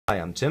Hi,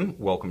 I'm Tim.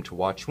 Welcome to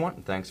Watch You Want,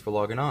 and thanks for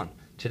logging on.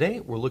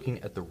 Today we're looking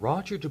at the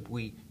Roger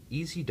Dubuis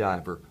Easy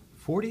Diver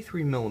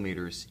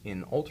 43mm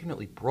in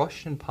alternately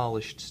brushed and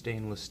polished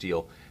stainless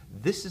steel.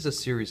 This is a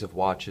series of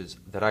watches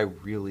that I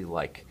really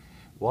like.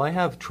 While I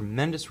have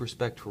tremendous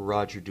respect for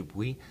Roger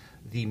Dubuis,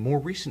 the more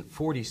recent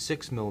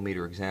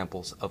 46mm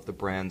examples of the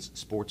brand's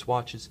sports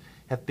watches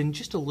have been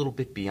just a little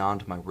bit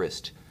beyond my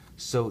wrist.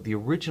 So the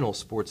original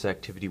sports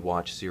activity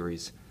watch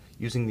series,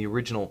 using the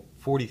original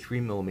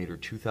 43mm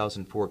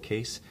 2004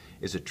 case,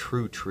 is a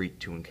true treat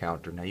to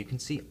encounter. Now you can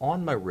see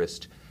on my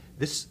wrist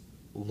this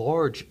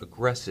large,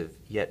 aggressive,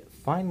 yet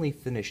finely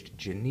finished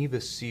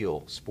Geneva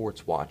Seal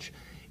sports watch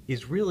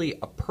is really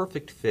a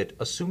perfect fit,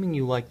 assuming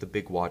you like the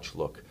big watch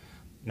look.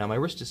 Now my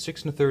wrist is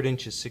 6 1/3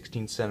 inches,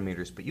 16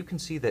 centimeters, but you can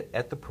see that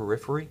at the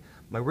periphery,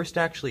 my wrist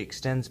actually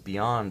extends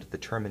beyond the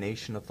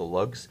termination of the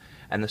lugs,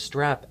 and the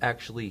strap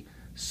actually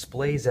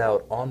splays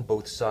out on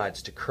both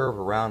sides to curve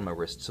around my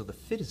wrist, so the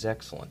fit is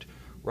excellent.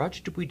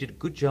 Roger Dubuis did a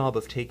good job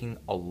of taking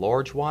a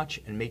large watch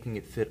and making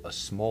it fit a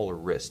smaller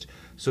wrist.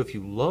 So if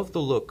you love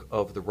the look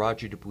of the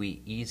Roger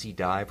Dubuis Easy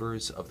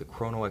Divers, of the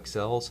Chrono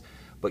XLs,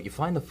 but you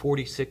find the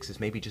 46 is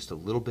maybe just a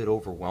little bit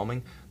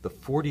overwhelming, the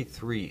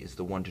 43 is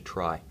the one to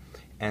try.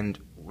 And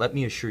let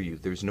me assure you,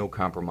 there's no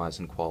compromise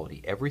in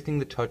quality. Everything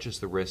that touches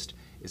the wrist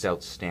is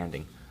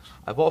outstanding.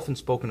 I've often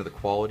spoken of the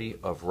quality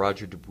of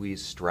Roger Dubuis'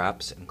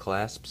 straps and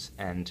clasps,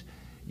 and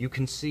you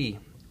can see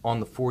on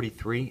the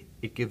 43,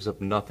 it gives up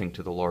nothing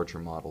to the larger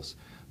models.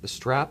 The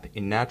strap,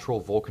 in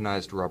natural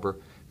vulcanized rubber,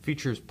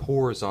 features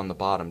pores on the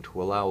bottom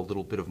to allow a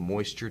little bit of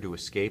moisture to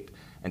escape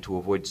and to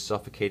avoid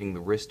suffocating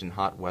the wrist in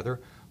hot weather.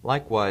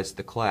 Likewise,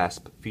 the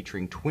clasp,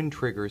 featuring twin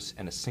triggers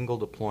and a single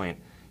deployant,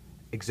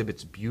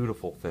 exhibits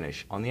beautiful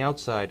finish. On the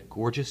outside,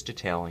 gorgeous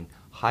detailing,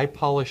 high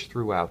polish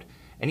throughout,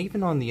 and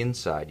even on the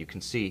inside you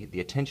can see the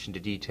attention to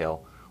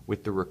detail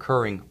with the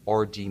recurring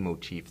RD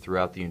motif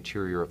throughout the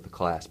interior of the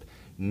clasp.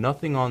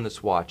 Nothing on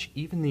this watch,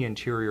 even the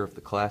interior of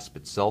the clasp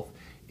itself,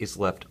 is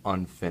left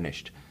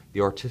unfinished.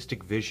 The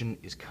artistic vision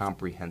is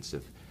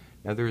comprehensive.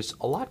 Now there's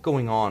a lot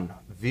going on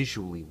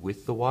visually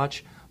with the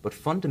watch, but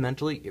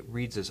fundamentally it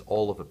reads as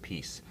all of a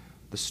piece.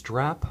 The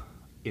strap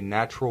in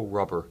natural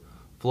rubber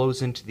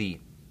flows into the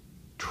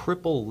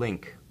triple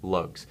link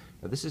lugs.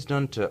 Now this is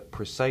done to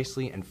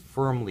precisely and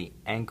firmly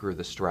anchor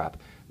the strap.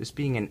 This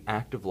being an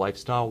active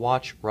lifestyle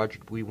watch, Roger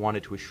Dubuis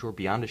wanted to assure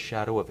beyond a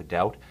shadow of a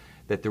doubt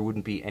that there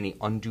wouldn't be any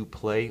undue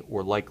play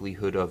or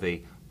likelihood of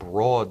a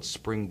broad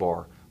spring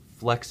bar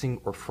flexing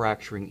or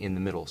fracturing in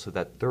the middle, so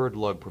that third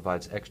lug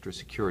provides extra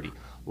security.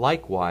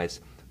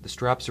 Likewise, the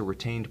straps are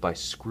retained by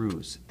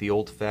screws, the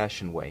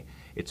old-fashioned way.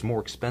 It's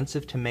more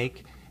expensive to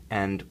make,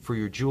 and for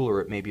your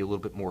jeweler it may be a little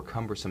bit more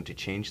cumbersome to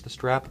change the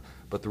strap,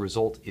 but the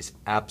result is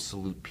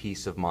absolute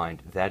peace of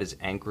mind. That is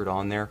anchored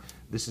on there.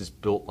 This is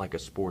built like a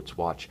sports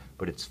watch,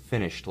 but it's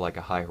finished like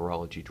a high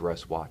horology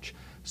dress watch.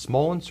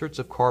 Small inserts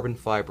of carbon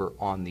fiber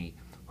on the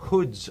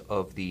hoods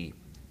of the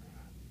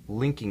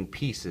linking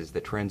pieces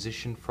that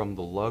transition from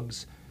the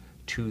lugs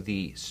to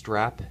the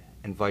strap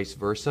and vice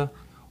versa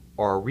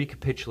are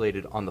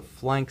recapitulated on the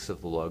flanks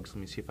of the lugs.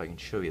 Let me see if I can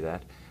show you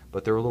that.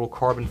 But there are little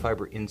carbon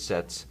fiber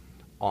insets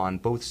on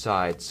both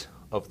sides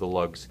of the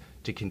lugs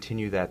to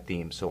continue that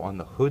theme. So on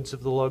the hoods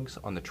of the lugs,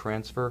 on the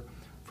transfer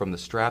from the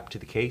strap to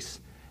the case,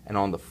 and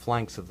on the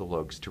flanks of the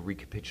lugs to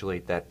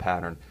recapitulate that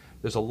pattern.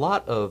 There's a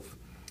lot of,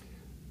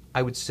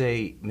 I would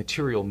say,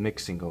 material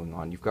mixing going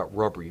on. You've got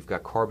rubber, you've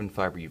got carbon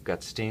fiber, you've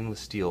got stainless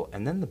steel,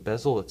 and then the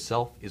bezel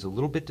itself is a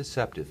little bit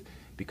deceptive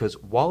because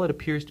while it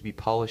appears to be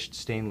polished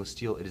stainless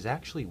steel, it is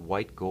actually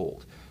white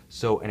gold.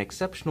 So an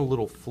exceptional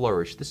little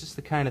flourish. This is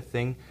the kind of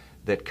thing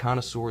that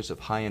connoisseurs of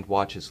high-end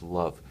watches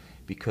love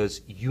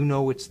because you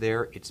know it's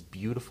there, it's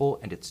beautiful,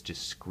 and it's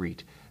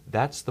discreet.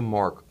 That's the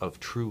mark of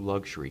true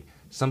luxury,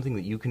 something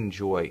that you can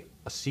enjoy,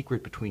 a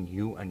secret between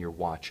you and your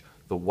watch.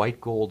 The white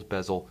gold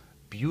bezel,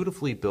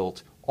 beautifully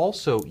built,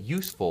 also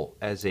useful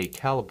as a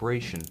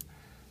calibration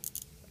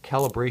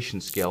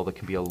scale that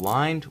can be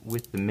aligned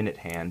with the minute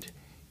hand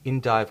in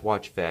dive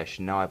watch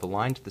fashion. Now I've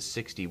aligned the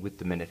 60 with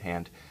the minute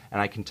hand,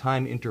 and I can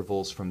time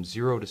intervals from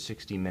 0 to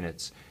 60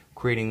 minutes,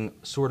 creating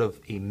sort of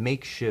a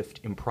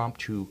makeshift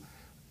impromptu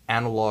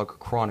analog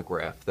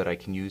chronograph that I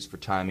can use for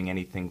timing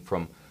anything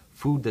from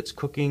food that's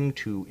cooking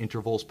to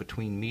intervals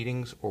between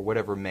meetings or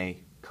whatever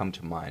may come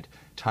to mind.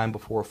 Time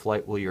before a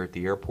flight while you're at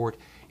the airport.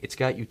 It's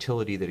got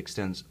utility that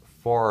extends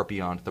far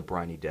beyond the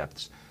briny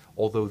depths.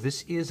 Although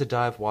this is a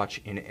dive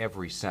watch in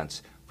every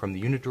sense, from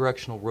the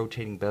unidirectional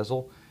rotating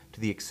bezel to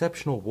the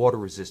exceptional water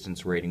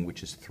resistance rating,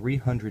 which is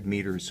 300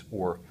 meters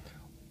or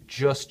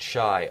just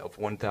shy of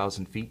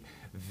 1,000 feet,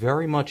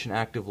 very much an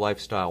active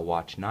lifestyle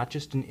watch, not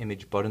just in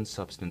image but in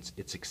substance.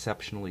 It's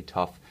exceptionally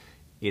tough.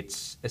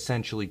 It's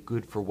essentially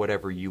good for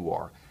whatever you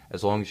are,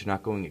 as long as you're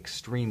not going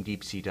extreme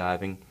deep sea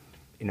diving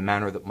in a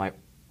manner that might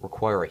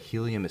require a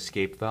helium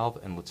escape valve,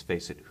 and let's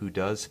face it, who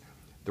does?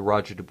 The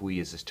Roger Dubuis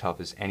is as tough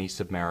as any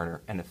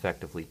Submariner and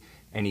effectively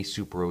any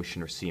Super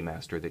Ocean or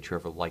Seamaster that you're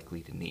ever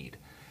likely to need.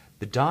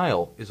 The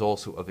dial is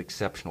also of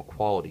exceptional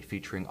quality,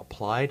 featuring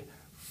applied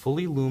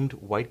fully loomed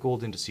white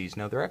gold indices.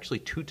 Now, there are actually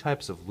two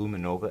types of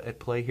luminova at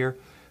play here.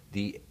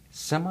 The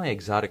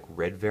semi-exotic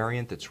red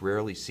variant that's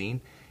rarely seen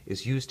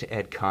is used to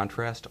add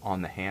contrast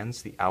on the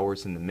hands, the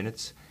hours and the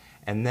minutes,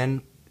 and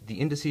then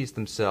the indices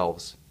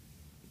themselves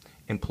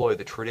employ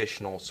the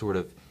traditional sort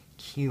of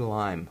key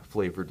lime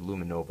flavored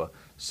luminova.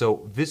 So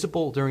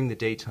visible during the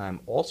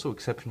daytime, also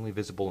exceptionally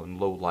visible in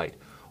low light.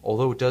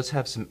 Although it does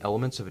have some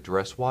elements of a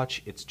dress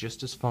watch, it's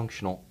just as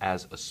functional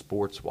as a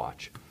sports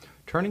watch.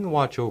 Turning the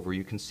watch over,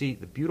 you can see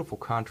the beautiful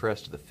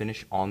contrast of the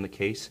finish on the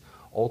case,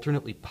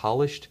 alternately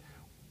polished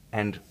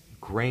and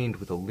grained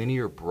with a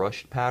linear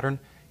brushed pattern.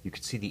 You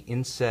can see the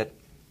inset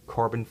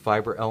carbon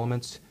fiber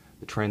elements,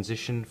 the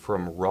transition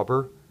from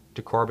rubber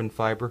to carbon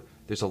fiber.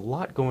 There's a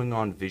lot going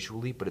on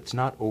visually, but it's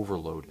not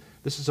overload.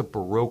 This is a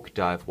Baroque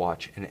dive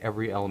watch, and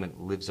every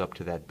element lives up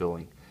to that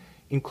billing,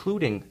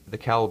 including the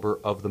caliber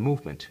of the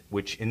movement,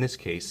 which in this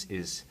case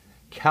is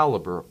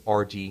caliber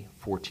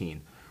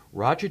RD14.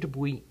 Roger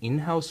Dubuis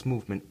in-house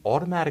movement,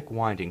 automatic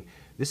winding.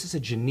 This is a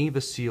Geneva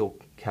Seal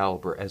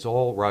caliber, as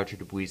all Roger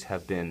Dubuis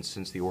have been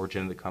since the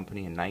origin of the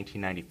company in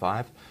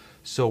 1995.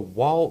 So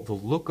while the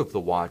look of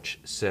the watch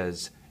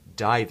says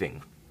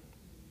diving,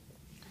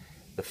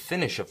 the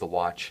finish of the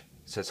watch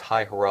says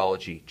high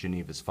horology,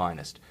 Geneva's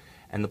finest.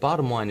 And the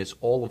bottom line is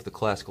all of the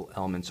classical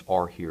elements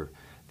are here.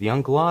 The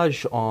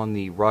anglage on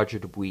the Roger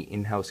Dubuis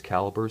in-house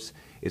calibers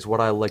is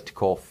what I like to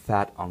call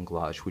fat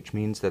anglage, which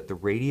means that the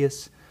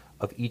radius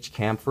of each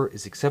chamfer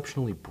is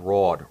exceptionally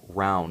broad,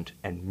 round,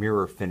 and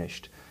mirror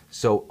finished.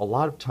 So a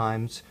lot of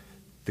times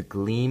the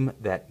gleam,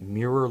 that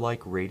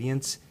mirror-like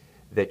radiance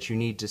that you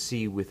need to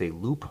see with a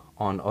loupe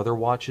on other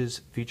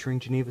watches featuring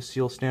Geneva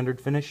Seal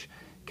standard finish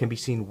can be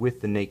seen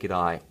with the naked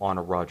eye on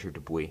a Roger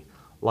Dubuis.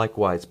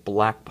 Likewise,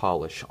 black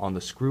polish on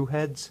the screw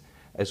heads,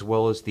 as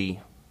well as the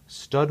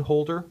stud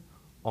holder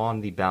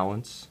on the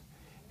balance,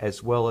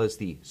 as well as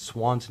the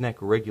swan's neck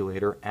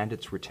regulator and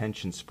its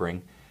retention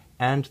spring,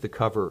 and the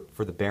cover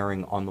for the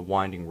bearing on the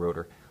winding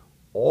rotor.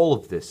 All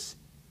of this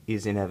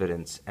is in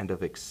evidence and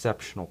of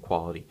exceptional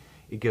quality.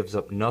 It gives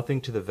up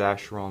nothing to the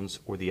Vacherons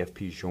or the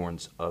F.P.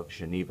 Journes of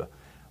Geneva.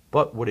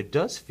 But what it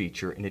does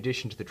feature, in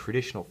addition to the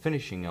traditional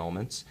finishing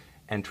elements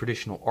and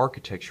traditional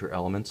architecture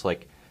elements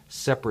like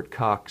separate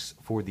cocks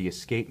for the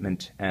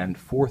escapement and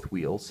fourth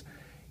wheels,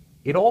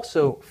 it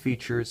also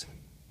features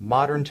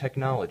modern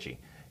technology,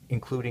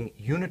 including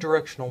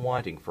unidirectional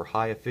winding for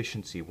high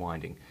efficiency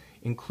winding,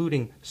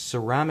 including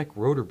ceramic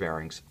rotor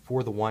bearings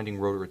for the winding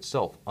rotor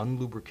itself,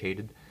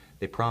 unlubricated.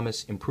 They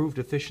promise improved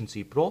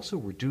efficiency, but also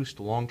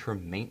reduced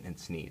long-term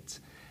maintenance needs.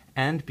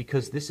 And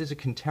because this is a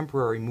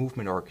contemporary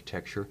movement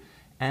architecture,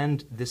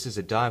 and this is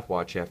a dive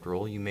watch after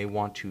all, you may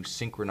want to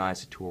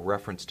synchronize it to a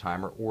reference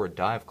timer or a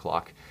dive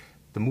clock.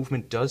 The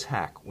movement does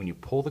hack. When you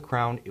pull the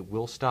crown, it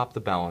will stop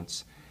the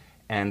balance.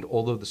 And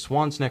although the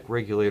swan's neck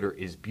regulator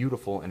is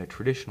beautiful in a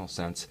traditional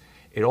sense,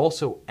 it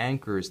also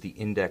anchors the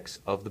index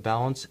of the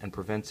balance and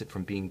prevents it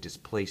from being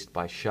displaced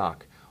by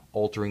shock,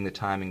 altering the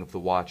timing of the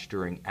watch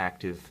during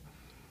active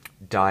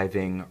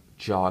diving,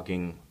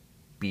 jogging,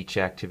 beach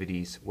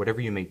activities,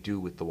 whatever you may do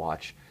with the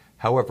watch,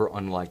 however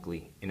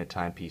unlikely in a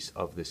timepiece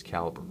of this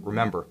caliber.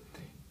 Remember,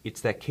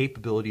 it's that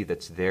capability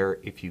that's there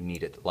if you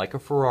need it. Like a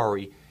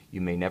Ferrari, you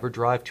may never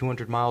drive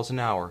 200 miles an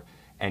hour,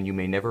 and you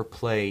may never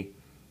play,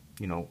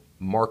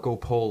 Marco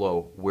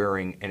Polo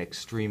wearing an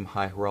extreme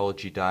high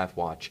horology dive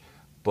watch,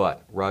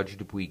 but Roger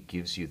Dubuis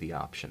gives you the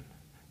option.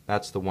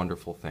 That's the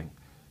wonderful thing.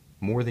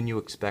 More than you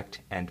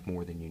expect and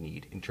more than you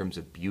need in terms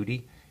of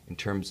beauty, in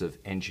terms of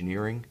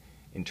engineering,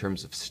 in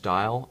terms of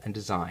style and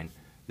design.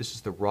 This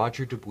is the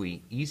Roger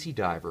Dubuis Easy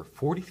Diver,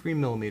 43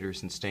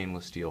 millimeters in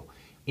stainless steel,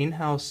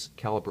 in-house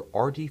caliber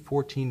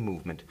RD14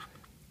 movement.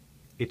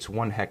 It's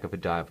one heck of a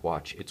dive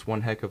watch. It's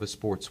one heck of a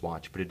sports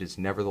watch, but it is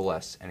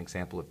nevertheless an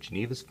example of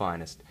Geneva's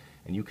finest,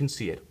 and you can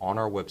see it on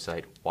our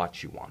website,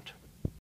 Watch You Want.